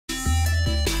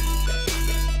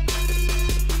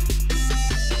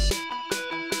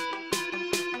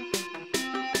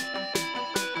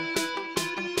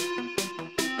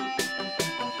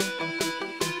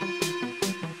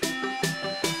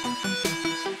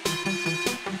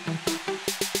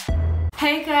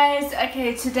Hey guys,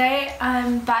 okay, today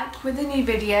I'm back with a new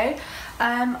video.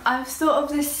 I've thought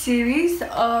of this series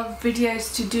of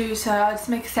videos to do, so I'll just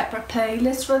make a separate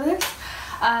playlist for this.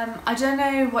 I don't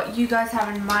know what you guys have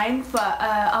in mind, but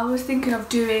I was thinking of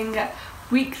doing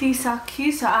weekly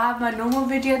Sakhi. So I have my normal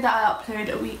video that I upload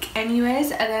a week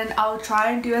anyways, and then I'll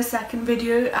try and do a second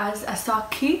video as a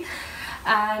Sakhi.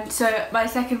 And so my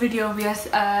second video will be a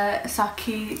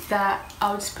Sakhi that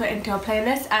I'll just put into a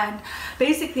playlist. And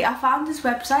basically I found this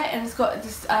website and it's got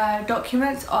this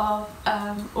documents of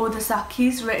all the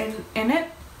Sakhis written in it,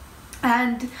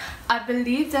 and I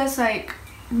believe there's like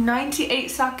 98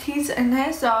 Sakhis in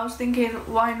here, so I was thinking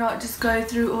why not just go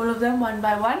through all of them one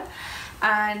by one,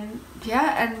 and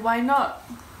yeah, and why not,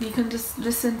 you can just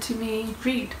listen to me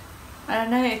read. I don't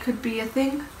know, it could be a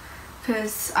thing,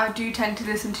 because I do tend to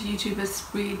listen to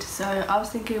YouTubers read, so I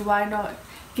was thinking why not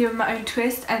give it my own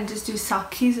twist and just do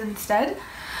Sakhis instead.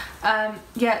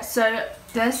 Yeah, so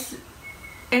there's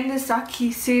in the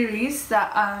Sakhi series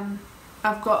that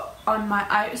I've got on my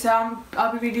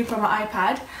I'll be reading from my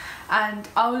iPad, and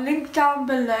I'll link down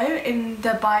below in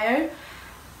the bio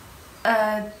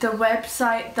the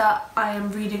website that I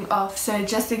am reading off, so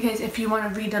just in case if you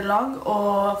want to read along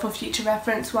or for future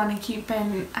reference want to keep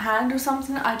in hand or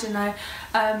something, I don't know,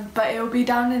 but it will be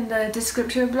down in the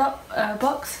description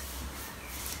box.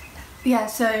 Yeah,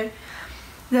 so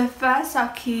the first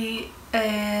Sakhi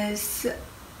is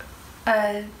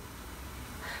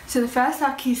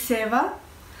Sewa.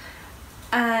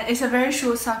 It's a very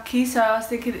short Sakhi, so I was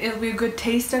thinking it'll be a good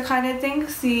taster kind of thing,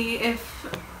 see if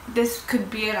this could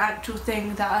be an actual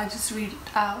thing that I just read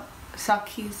out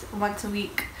Sakhis once a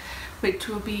week, which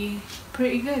will be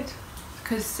pretty good,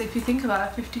 because if you think about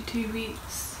it, 52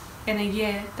 weeks in a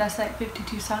year, that's like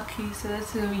 52 Sakhis, so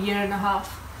that's a year and a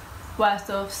half worth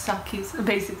of Sakhis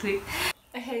basically.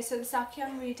 Okay, so the Sakhi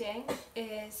I'm reading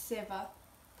is Sewa.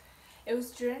 It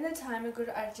was during the time of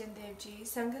Guru Arjan Dev Ji.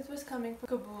 Sangat was coming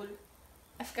from Kabul,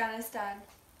 Afghanistan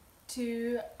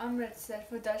to Amritsar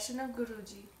for darshan of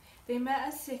Guruji. They met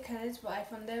a Sikh and his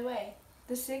wife on their way.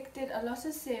 The Sikh did a lot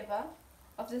of Sewa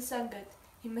of the Sangat.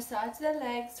 He massaged their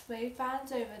legs, waved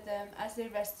fans over them as they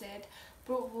rested,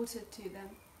 brought water to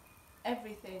them.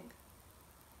 Everything.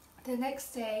 The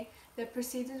next day, they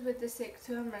proceeded with the Sikh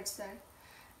to Amritsar.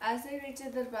 As they reached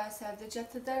the Darbar Sahib, the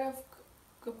Jathedar of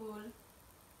Kabul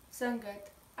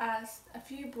Sangat asked a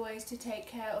few boys to take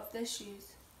care of their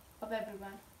shoes, of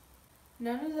everyone.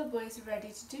 None of the boys were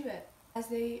ready to do it, as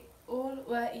they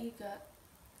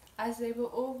were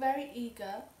all very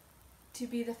eager to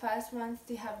be the first ones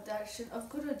to have darshan of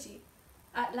Guruji.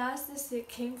 At last the Sikh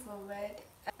came forward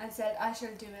and said, "I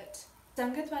shall do it."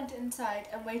 Sangat went inside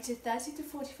and waited 30 to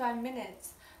 45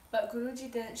 minutes, but Guruji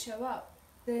didn't show up.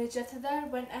 The Jathedar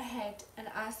went ahead and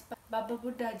asked Baba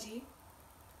Buddhaji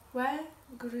where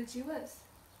Guruji was.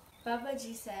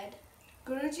 Babaji said,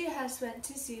 "Guruji has went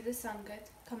to see the Sangat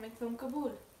coming from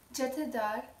Kabul."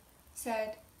 Jathedar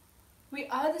said, "We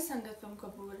are the Sangat from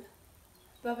Kabul."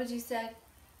 Babaji said,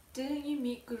 "Didn't you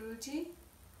meet Guruji?"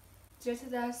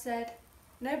 Jathedar said,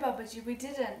 "No Babaji, we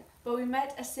didn't, but we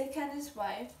met a Sikh and his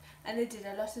wife and they did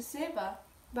a lot of Sewa."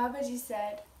 Babaji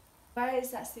said, "Where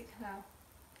is that Sikh now?"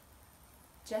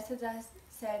 Jathedar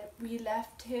said, "We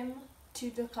left him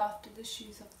to look after the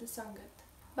shoes of the Sangat."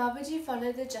 Babaji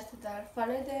followed the Jathedar,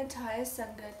 followed the entire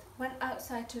Sangat, went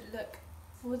outside to look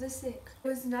for the Sikh. It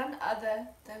was none other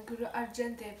than Guru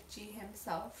Arjan Dev Ji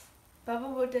himself. Baba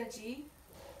Buddhaji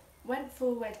went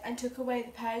forward and took away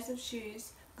the pairs of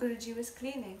shoes Guruji was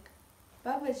cleaning.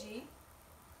 Babaji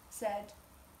said,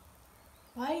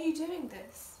 "Why are you doing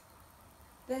this?"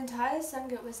 The entire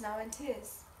Sangat was now in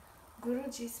tears.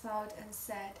 Guruji smiled and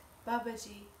said,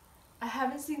 "Babaji, I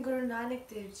haven't seen Guru Nanak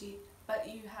Dev Ji, but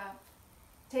you have.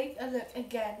 Take a look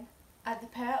again at the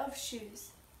pair of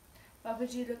shoes."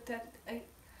 Babaji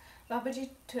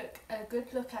took a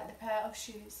good look at the pair of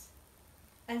shoes,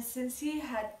 and since he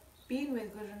had been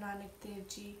with Guru Nanak Dev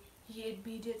Ji, he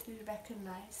immediately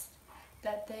recognized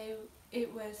that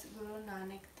it was Guru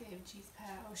Nanak Dev Ji's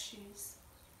pair of shoes.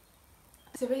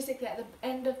 So basically at the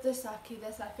end of the Sakhi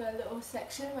there's like a little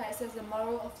section where it says the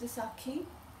moral of the Sakhi,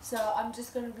 so I'm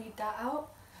just going to read that out.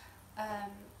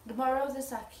 The moral of the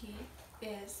Sakhi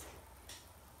is,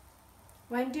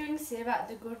 when doing Sewa at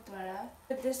the Gurdwara,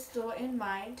 with this thought in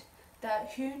mind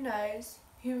that who knows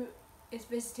who is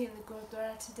visiting the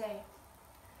Gurdwara today?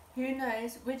 Who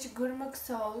knows which Gurmukh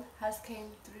soul has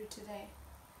came through today?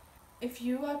 If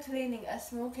you are cleaning a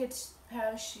small kid's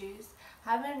pair of shoes,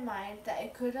 have in mind that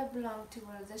it could have belonged to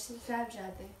one of the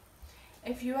Sahibzade.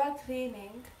 If you are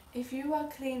cleaning a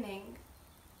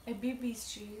Bibi's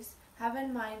shoes, have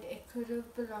in mind it could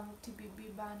have belonged to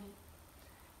Bibi Bani.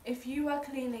 if you are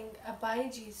cleaning a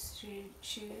Baiji's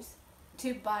shoes,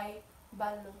 to buy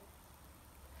ballo.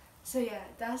 So yeah,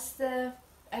 that's the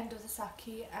end of the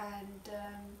Sakhi, and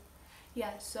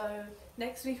yeah, so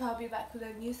next week I'll be back with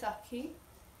a new Sakhi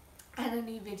and a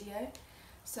new video.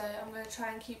 So I'm going to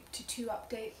try and keep to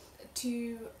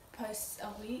two posts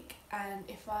a week, and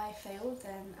if I fail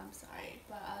then I'm sorry,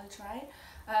 but I'll try.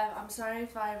 I'm sorry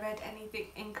if I read anything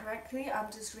incorrectly.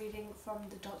 I'm just reading from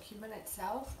the document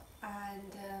itself,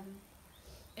 and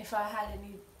if I had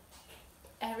any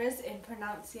errors in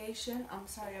pronunciation, I'm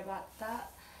sorry about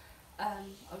that.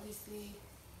 Obviously,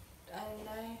 I don't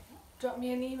know, drop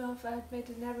me an email if I've made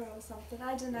an error or something,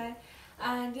 I don't know.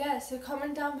 And yeah, so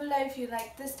comment down below if you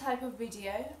like this type of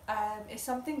video. It's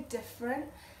something different.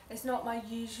 It's not my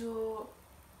usual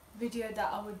video that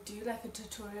I would do, like a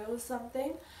tutorial or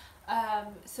something.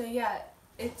 So yeah,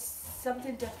 it's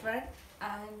something different,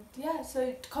 and yeah,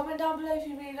 so comment down below if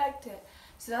you really liked it.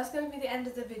 So that's going to be the end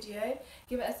of the video.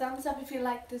 Give it a thumbs up if you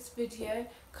liked this video.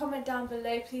 Comment down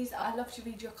below please, I love to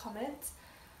read your comments.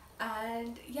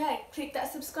 And yeah, click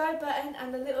that subscribe button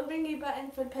and the little ringy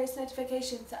button for post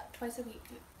notifications twice a week.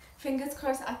 Fingers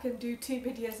crossed I can do 2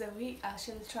 videos a week. I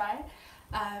shall try.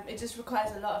 It just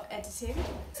requires a lot of editing.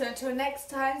 So until next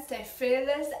time, stay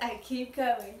fearless and keep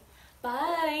going.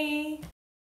 Bye!